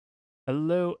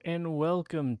Hello and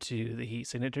welcome to the Heat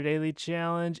Signature Daily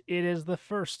Challenge. It is the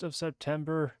 1st of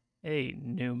September, a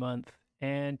new month,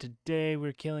 and today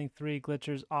we're killing 3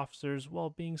 Glitchers officers while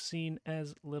being seen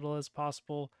as little as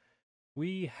possible.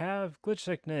 We have Glitch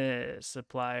Sickness,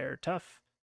 Supplier, Tough.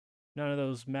 None of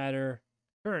those matter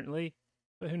currently,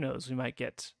 but who knows, we might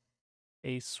get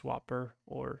a Swapper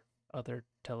or other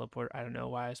teleporter. I don't know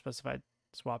why I specified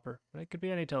Swapper, but it could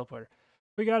be any teleporter.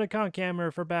 We got a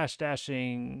Concammer for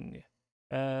bashdashing.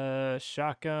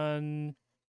 Shotgun,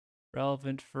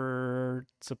 relevant for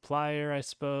supplier, I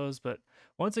suppose. But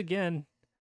once again,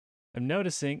 I'm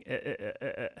noticing.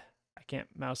 I can't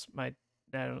mouse my.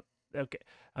 Okay,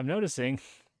 I'm noticing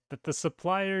that the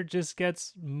supplier just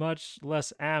gets much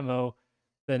less ammo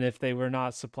than if they were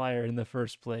not supplier in the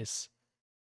first place,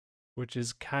 which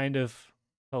is kind of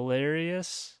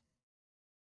hilarious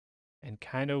and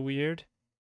kind of weird.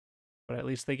 But at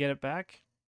least they get it back.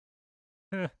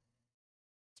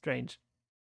 Strange.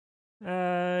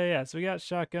 Yeah, so we got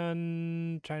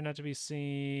shotgun, try not to be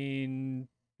seen.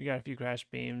 We got a few crash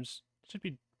beams. Should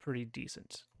be pretty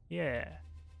decent. Yeah.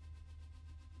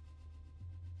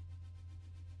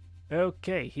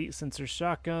 Okay, heat sensor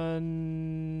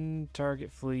shotgun,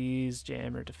 target flees,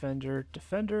 jammer, defender.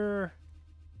 Defender.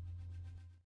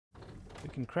 We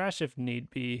can crash if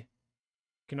need be.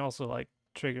 We can also like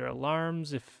trigger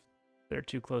alarms if they're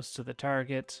too close to the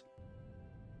target.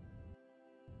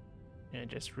 And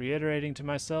just reiterating to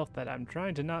myself that I'm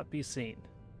trying to not be seen.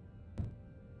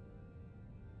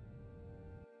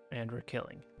 And we're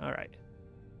killing. Alright.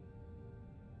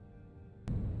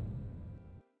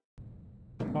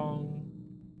 Bong.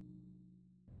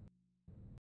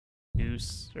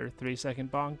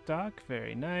 3-second bonk dock.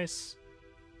 Very nice.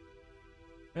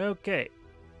 Okay.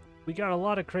 We got a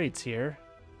lot of crates here.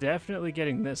 Definitely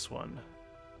getting this one.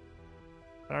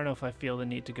 I don't know if I feel the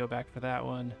need to go back for that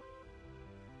one.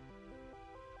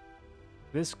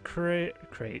 This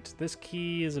this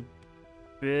key is a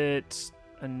bit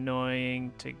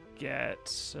annoying to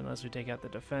get unless we take out the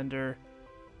defender.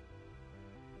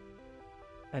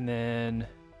 And then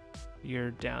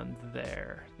you're down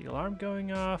there. The alarm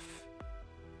going off.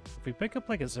 If we pick up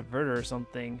like a subverter or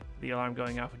something, the alarm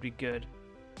going off would be good.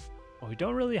 Well, we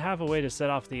don't really have a way to set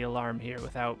off the alarm here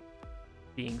without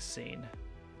being seen.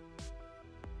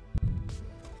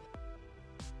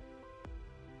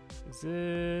 Is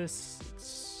this...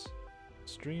 It's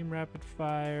stream rapid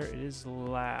fire. It is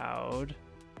loud.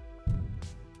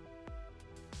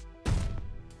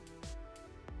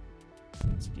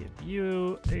 Let's give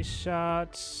you a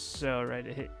shot. So right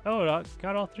to hit. Oh,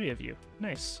 got all 3 of you.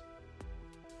 Nice.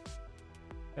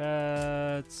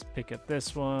 Let's pick up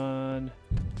this one.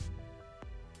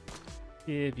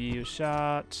 Give you a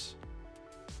shot.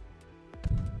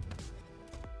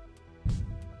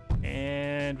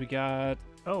 And we got...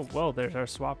 Oh, well, there's our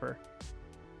swapper.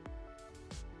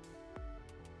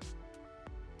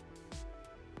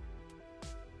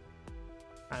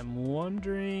 I'm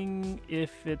wondering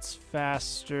if it's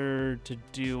faster to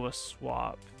do a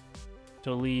swap.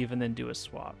 To leave and then do a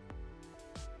swap.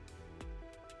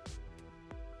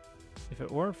 If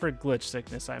it weren't for glitch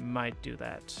sickness, I might do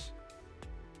that.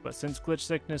 But since glitch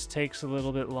sickness takes a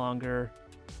little bit longer,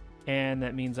 and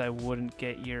that means I wouldn't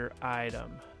get your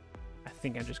item, I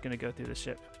think I'm just going to go through the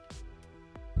ship.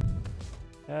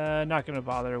 Not going to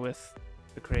bother with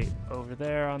the crate over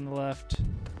there on the left.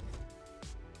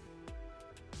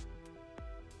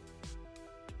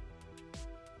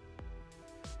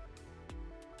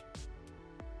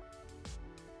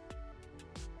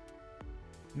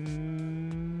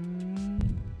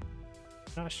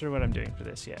 Not sure what I'm doing for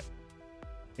this yet.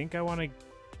 I think I want to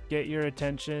get your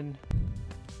attention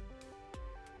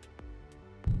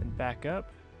and back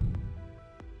up.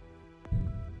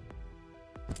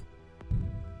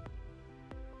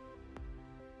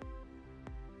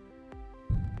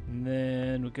 And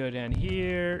then we'll go down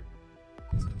here,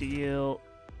 steal,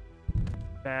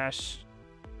 bash,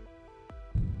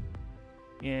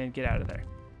 and get out of there.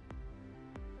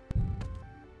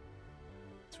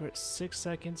 So we're at 6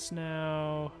 seconds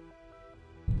now.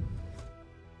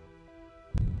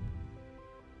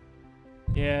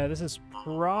 Yeah, this is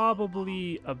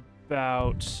probably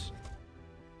about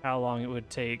how long it would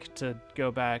take to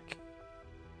go back.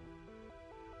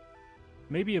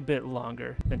 Maybe a bit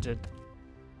longer than to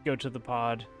go to the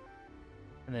pod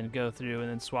and then go through and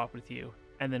then swap with you.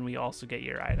 And then we also get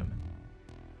your item.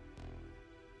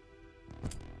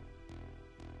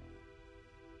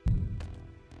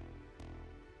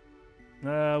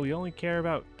 We only care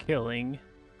about killing.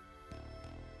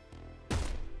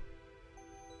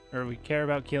 Or we care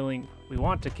about killing. We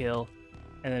want to kill.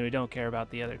 And then we don't care about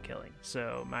the other killing.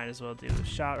 So might as well do a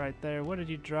shot right there. What did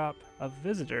you drop? A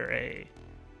visitor, A.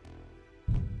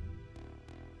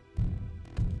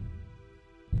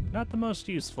 Not the most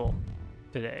useful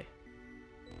today.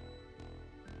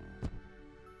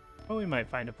 But we might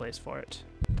find a place for it.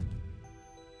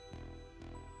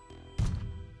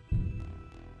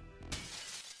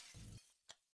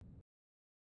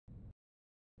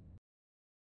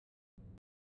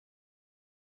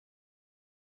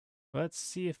 Let's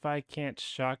see if I can't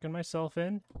shotgun myself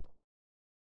in.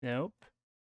 Nope.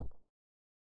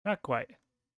 Not quite.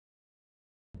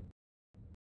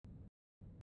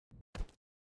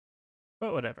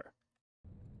 But whatever.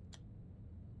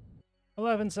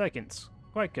 11 seconds.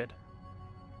 Quite good.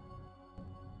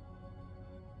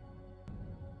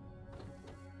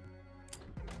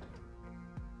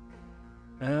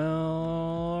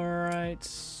 Alright,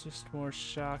 just more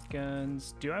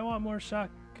shotguns. Do I want more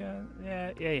shotguns?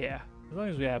 Yeah. As long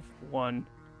as we have one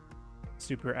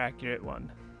super accurate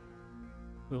one,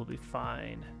 we'll be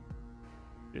fine.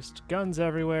 Just guns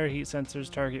everywhere, heat sensors,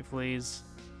 target fleas.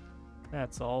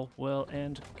 That's all well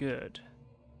and good.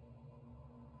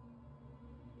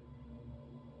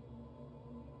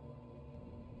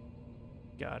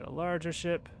 Got a larger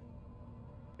ship.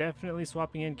 Definitely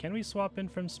swapping in. Can we swap in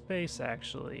from space,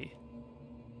 actually?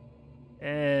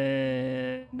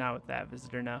 Not with that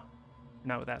visitor, no.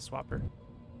 Not with that swapper.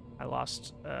 I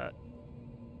lost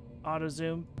auto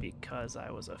zoom because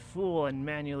I was a fool and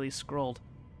manually scrolled.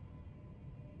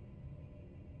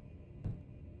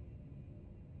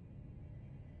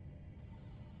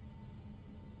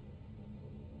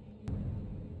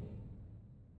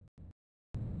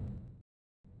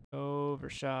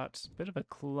 Overshot. Bit of a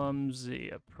clumsy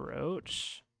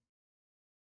approach,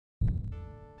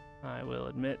 I will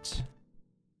admit.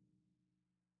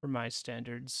 For my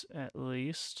standards, at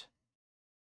least.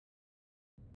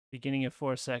 Beginning of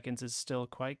 4 seconds is still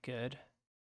quite good.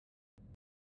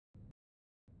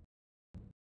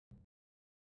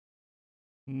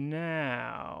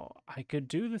 Now, I could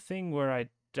do the thing where I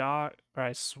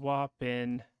swap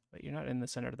in, but you're not in the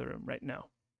center of the room right now.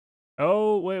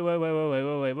 Oh, wait.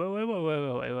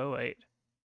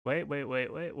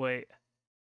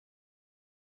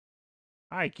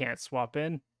 I can't swap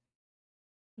in.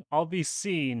 I'll be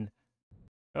seen.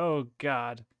 Oh,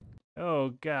 God.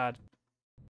 Oh, God.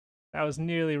 That was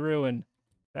nearly ruined.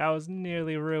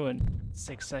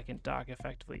 6-second dock,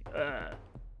 effectively. Ugh.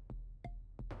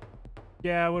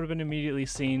 Yeah, I would have been immediately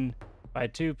seen by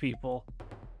 2 people.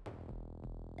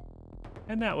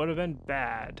 And that would have been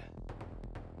bad.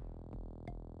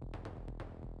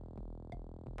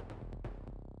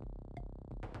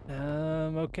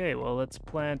 Okay, well, let's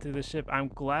plan through the ship. I'm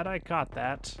glad I caught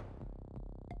that.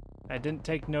 I didn't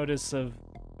take notice of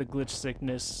the glitch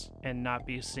sickness and not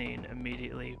be seen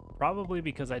immediately. Probably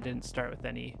because I didn't start with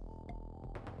any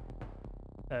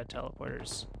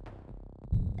teleporters.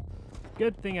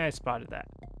 Good thing I spotted that.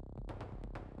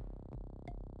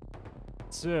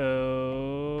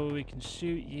 So, we can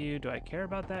shoot you. Do I care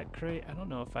about that crate? I don't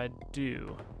know if I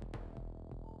do.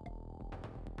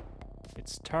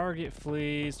 It's target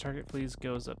fleas. Target fleas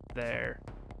goes up there.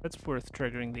 That's worth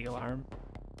triggering the alarm.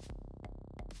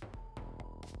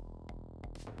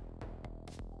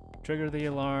 Trigger the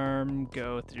alarm,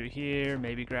 go through here,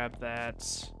 maybe grab that,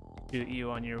 shoot you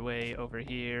on your way over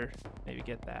here, maybe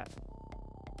get that.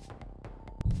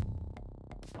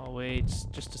 I'll wait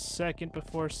just a second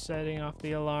before setting off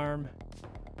the alarm.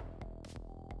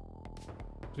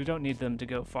 We don't need them to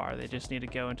go far, they just need to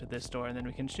go into this door and then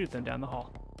we can shoot them down the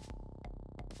hall.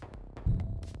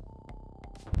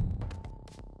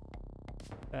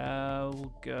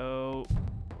 We'll go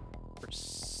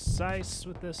precise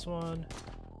with this one.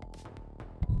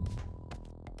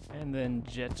 And then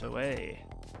jet away.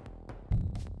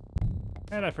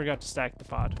 And I forgot to stack the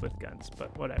pod with guns,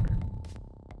 but whatever.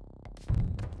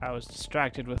 I was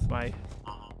distracted with my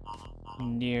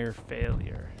near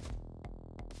failure.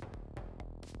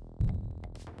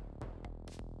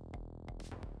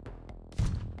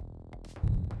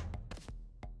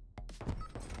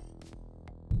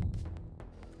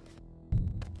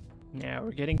 Now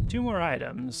we're getting 2 more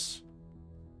items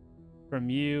from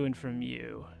you and from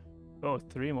you. Oh,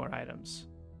 3 more items.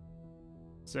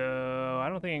 So I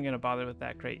don't think I'm going to bother with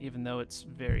that crate, even though it's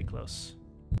very close.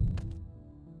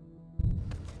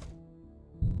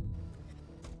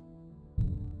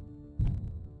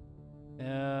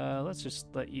 Let's just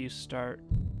let you start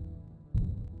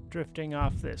drifting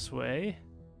off this way.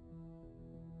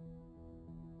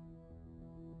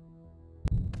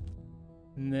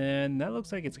 And then that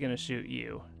looks like it's going to shoot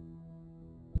you.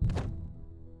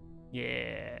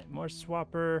 Yeah, more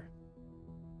swapper.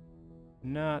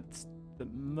 not the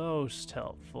most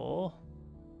helpful.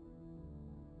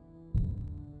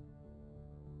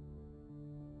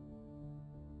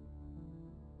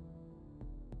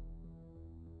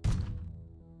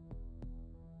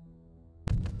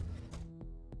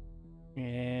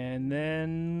 And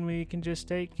then we can just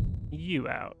take you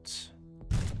out.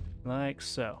 Like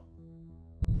so.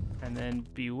 And then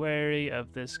be wary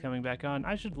of this coming back on.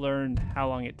 I should learn how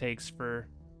long it takes for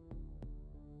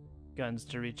guns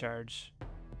to recharge.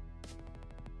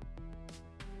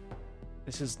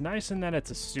 This is nice in that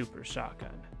it's a super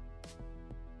shotgun.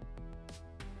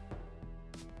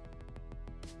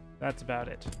 That's about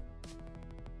it.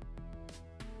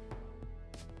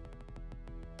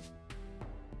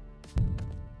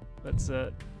 Let's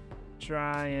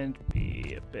try and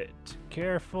be a bit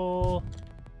careful.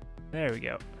 There we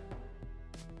go.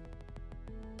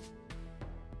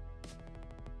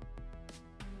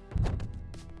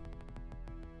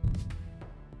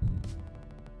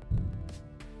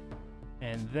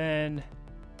 And then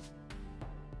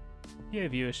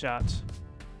give you a shot.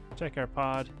 Check our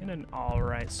pod in an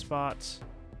alright spot.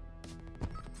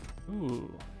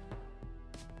 Ooh.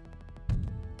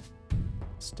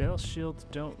 Stealth shields,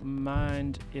 don't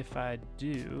mind if I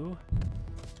do.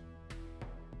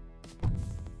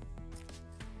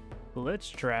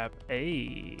 Glitch trap,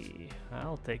 ayy,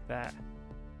 I'll take that.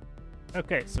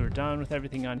 Okay, so we're done with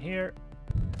everything on here.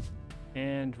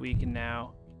 And we can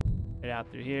now head out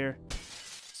through here.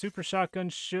 Super shotgun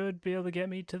should be able to get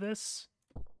me to this.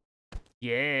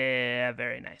 Yeah,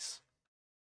 very nice.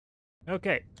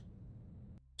 Okay.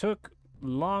 Took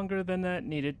longer than that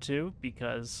needed to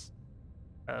because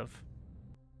of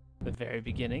the very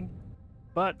beginning,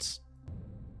 but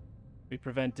we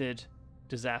prevented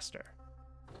disaster.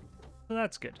 So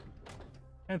that's good.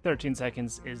 And 13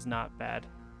 seconds is not bad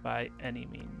by any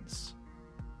means.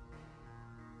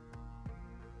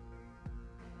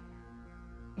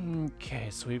 Okay,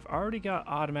 so we've already got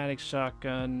automatic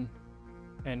shotgun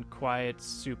and quiet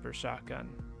super shotgun.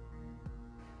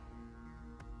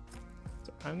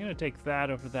 So I'm gonna take that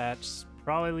over that,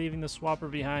 probably leaving the swapper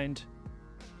behind.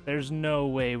 There's no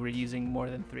way we're using more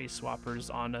than 3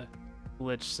 swappers on a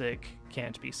glitch sick,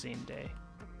 can't be seen day.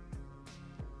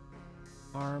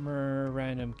 Armor,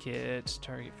 random kit,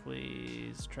 target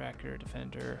fleas, tracker,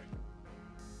 defender.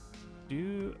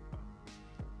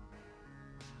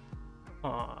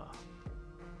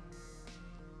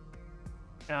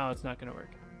 No, it's not gonna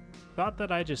work. Thought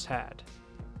that I just had,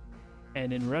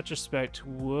 and in retrospect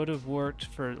would have worked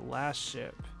for last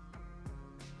ship,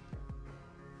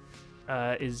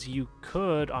 is you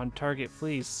could, on target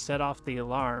fleas, set off the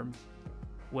alarm,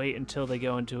 wait until they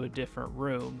go into a different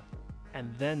room,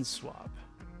 and then swap.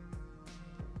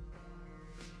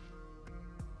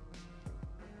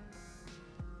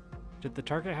 Did the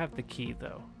target have the key,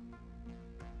 though?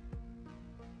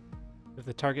 If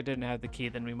the target didn't have the key,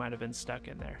 then we might have been stuck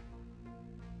in there.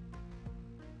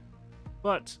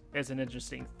 But it's an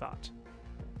interesting thought.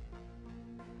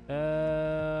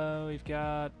 We've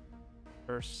got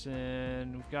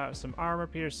person. We've got some armor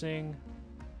piercing.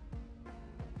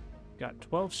 Got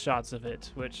 12 shots of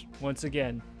it, which, once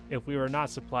again, if we were not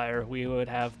supplier, we would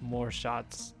have more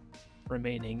shots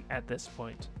remaining at this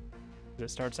point. It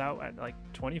starts out at like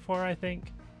 24, I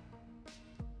think.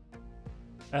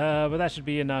 But that should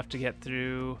be enough to get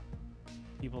through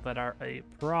people that are a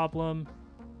problem.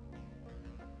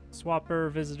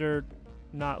 Swapper, visitor,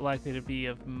 not likely to be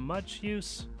of much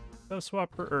use, though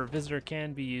swapper or visitor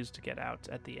can be used to get out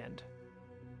at the end.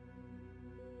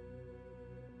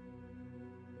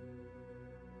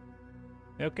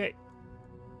 Okay.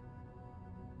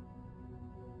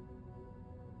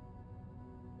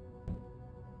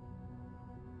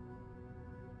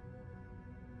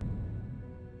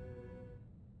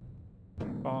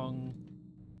 Bong.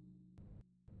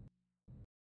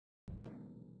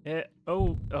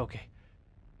 Oh, okay.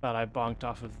 Thought I bonked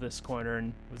off of this corner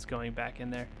and was going back in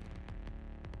there.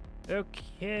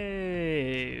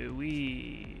 Okay,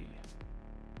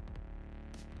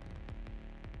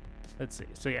 let's see.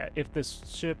 So yeah, if this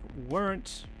ship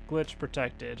weren't glitch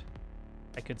protected,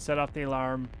 I could set off the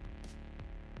alarm,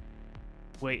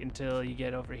 wait until you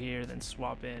get over here, then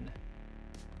swap in.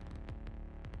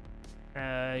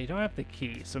 You don't have the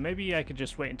key, so maybe I could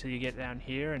just wait until you get down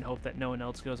here and hope that no one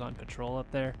else goes on patrol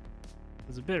up there.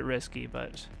 It's a bit risky,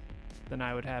 but then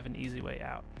I would have an easy way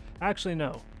out. Actually,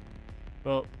 no.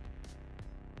 Well,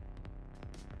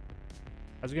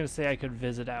 I was going to say I could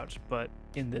visit out, but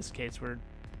in this case we're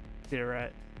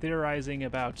theorizing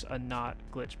about a not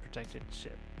glitch protected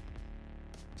ship.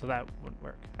 So that wouldn't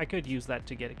work. I could use that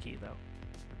to get a key, though.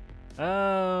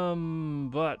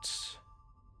 But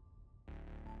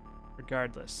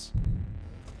Regardless.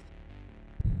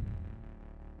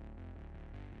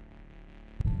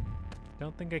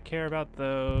 Don't think I care about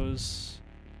those.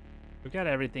 We've got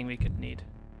everything we could need.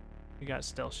 We got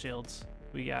stealth shields.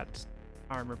 We got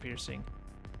armor piercing.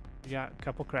 We got a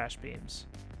couple crash beams.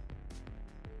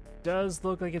 Does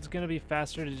look like it's gonna be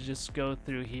faster to just go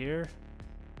through here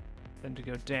than to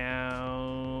go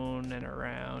down and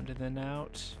around and then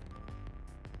out.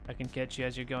 I can catch you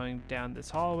as you're going down this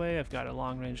hallway. I've got a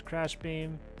long-range crash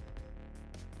beam.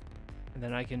 And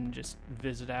then I can just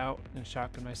visit out and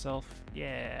shotgun myself.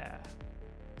 Yeah.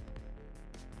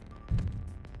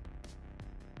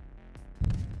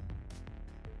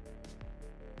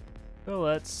 So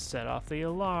let's set off the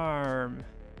alarm.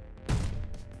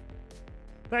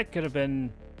 That could have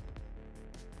been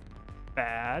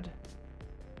bad.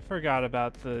 Forgot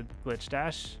about the glitch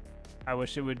dash. I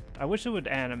wish it would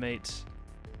animate.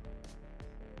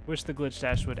 Wish the glitch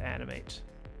dash would animate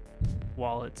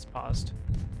while it's paused.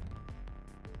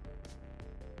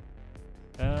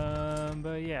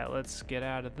 But yeah, let's get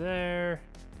out of there.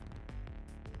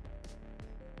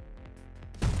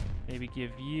 Maybe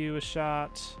give you a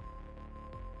shot.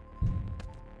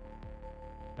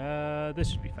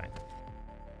 This should be fine.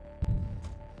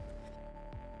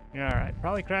 Alright,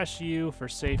 probably crash you for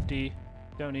safety.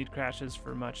 Don't need crashes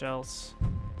for much else.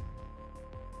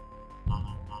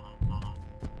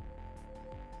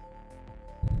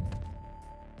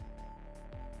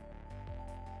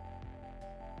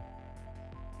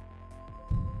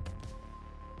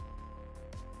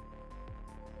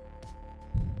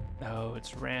 Oh,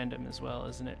 it's random as well,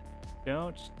 isn't it?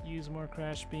 Don't use more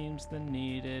crash beams than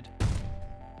needed.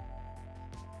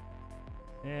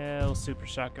 Yeah, we'll super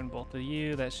shotgun both of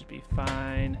you. That should be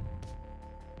fine.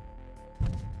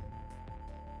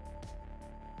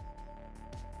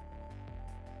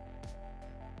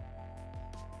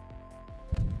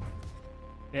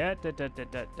 Yeah,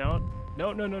 don't.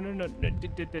 No.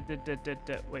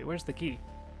 Wait, where's the key?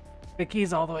 The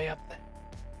key's all the way up there.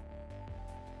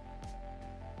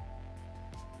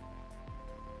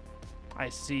 I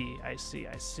see.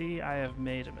 I have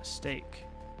made a mistake.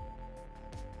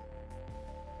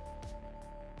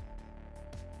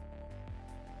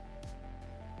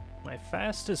 My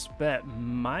fastest bet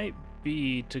might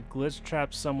be to glitch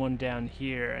trap someone down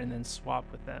here and then swap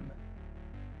with them.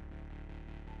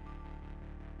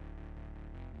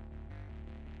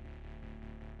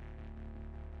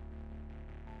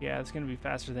 Yeah, it's gonna be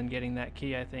faster than getting that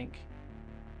key, I think.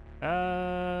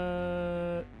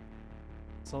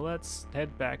 So let's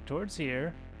head back towards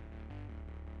here.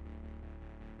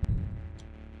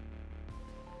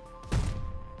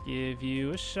 Give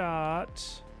you a shot.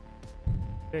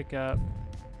 Pick up.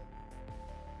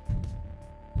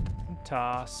 And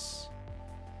toss.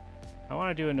 I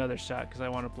want to do another shot because I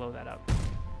want to blow that up.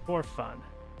 For fun.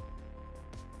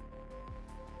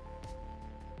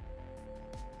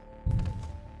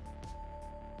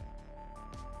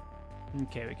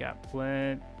 Okay, we got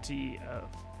plenty of...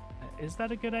 Is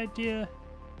that a good idea?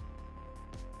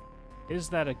 Is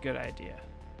that a good idea?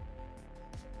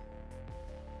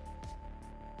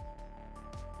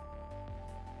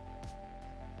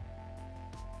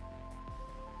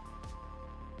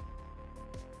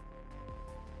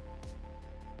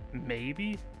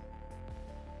 Maybe?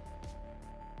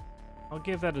 I'll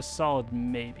give that a solid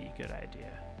maybe good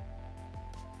idea.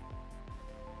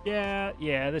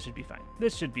 Yeah, this should be fine.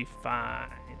 This should be fine.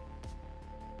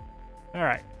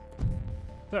 Alright.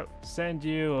 So, send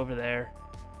you over there.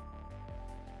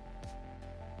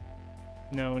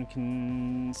 No one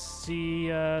can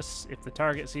see us. If the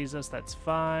target sees us, that's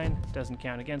fine. Doesn't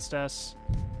count against us.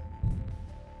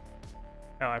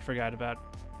 Oh, I forgot about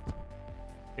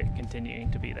it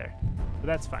continuing to be there. But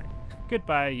that's fine.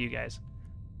 Goodbye, you guys.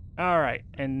 Alright,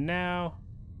 and now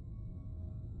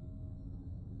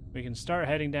we can start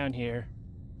heading down here.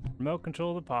 Remote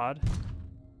control the pod.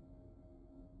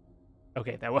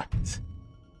 Okay, that was...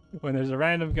 When there's a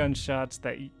random gunshots,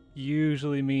 that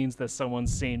usually means that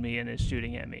someone's seen me and is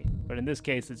shooting at me. But in this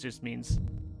case, it just means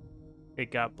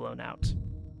it got blown out.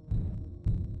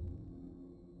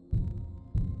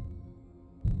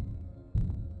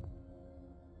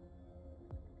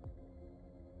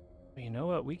 But you know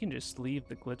what? We can just leave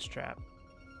the glitch trap.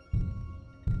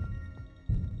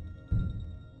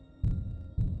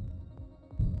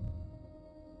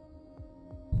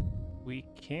 We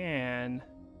can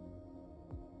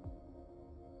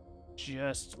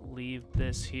just leave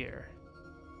this here.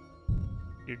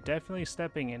 You're definitely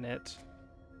stepping in it.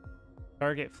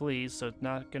 Target flees, so it's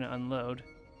not gonna unload.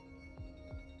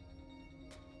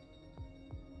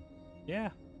 Yeah.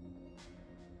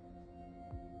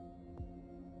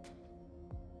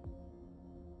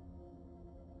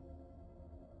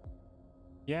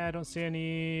 Yeah, I don't see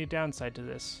any downside to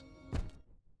this.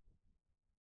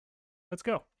 Let's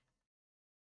go.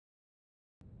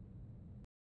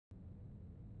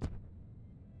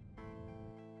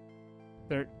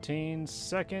 "13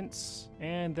 seconds,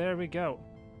 and there we go."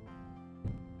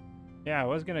 Yeah, I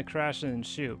was gonna crash and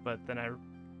shoot, but then I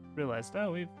realized,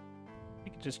 oh, we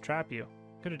could just trap you.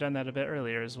 Could have done that a bit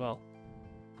earlier as well.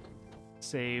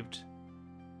 Saved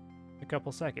a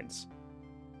couple seconds.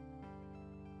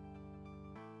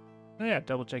 Oh yeah,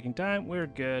 double checking time. We're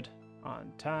good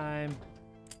on time.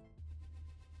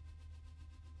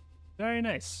 Very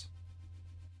nice.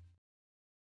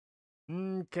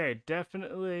 Okay,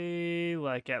 definitely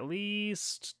like at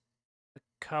least a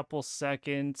couple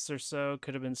seconds or so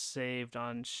could have been saved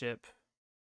on ship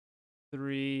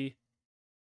 3.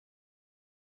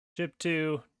 Ship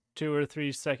 2, 2 or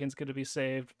 3 seconds could be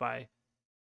saved by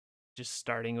just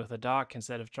starting with a dock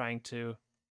instead of trying to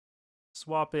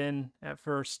swap in at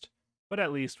first. But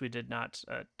at least we did not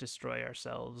destroy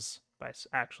ourselves by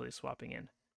actually swapping in.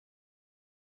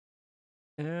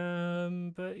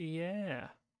 But yeah.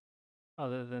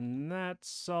 Other than that,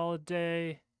 solid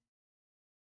day.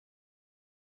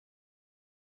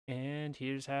 And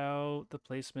here's how the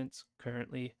placements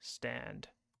currently stand.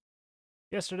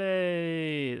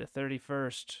 Yesterday, the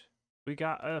 31st, we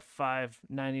got a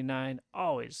 5.99.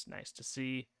 Always nice to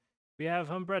see. We have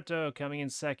Humbretto coming in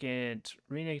second.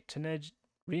 Rina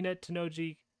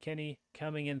Tenoji Kenny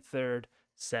coming in third.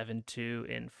 7-2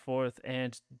 in fourth.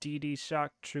 And DD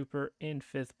Shock Trooper in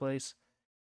fifth place.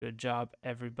 Good job,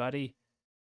 everybody.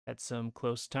 Had some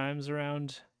close times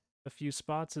around a few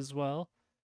spots as well.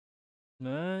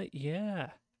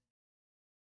 Yeah.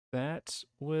 That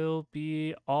will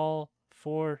be all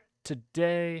for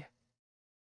today.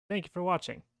 Thank you for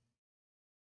watching.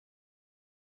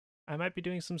 I might be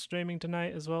doing some streaming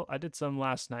tonight as well. I did some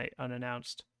last night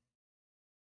unannounced.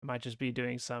 I might just be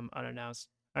doing some unannounced.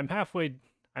 I'm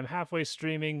halfway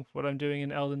streaming what I'm doing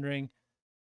in Elden Ring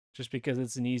just because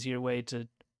it's an easier way to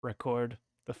record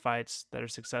the fights that are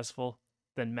successful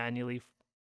than manually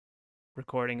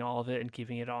recording all of it and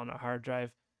keeping it all on a hard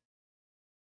drive.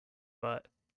 But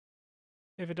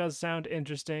if it does sound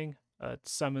interesting, a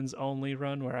summons only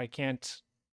run where I can't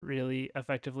really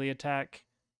effectively attack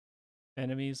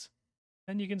enemies,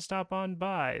 then you can stop on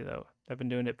by, though I've been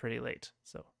doing it pretty late,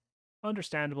 so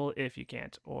understandable if you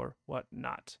can't or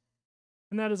whatnot.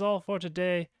 And that is all for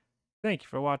today. Thank you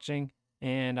for watching,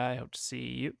 and I hope to see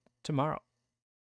you tomorrow.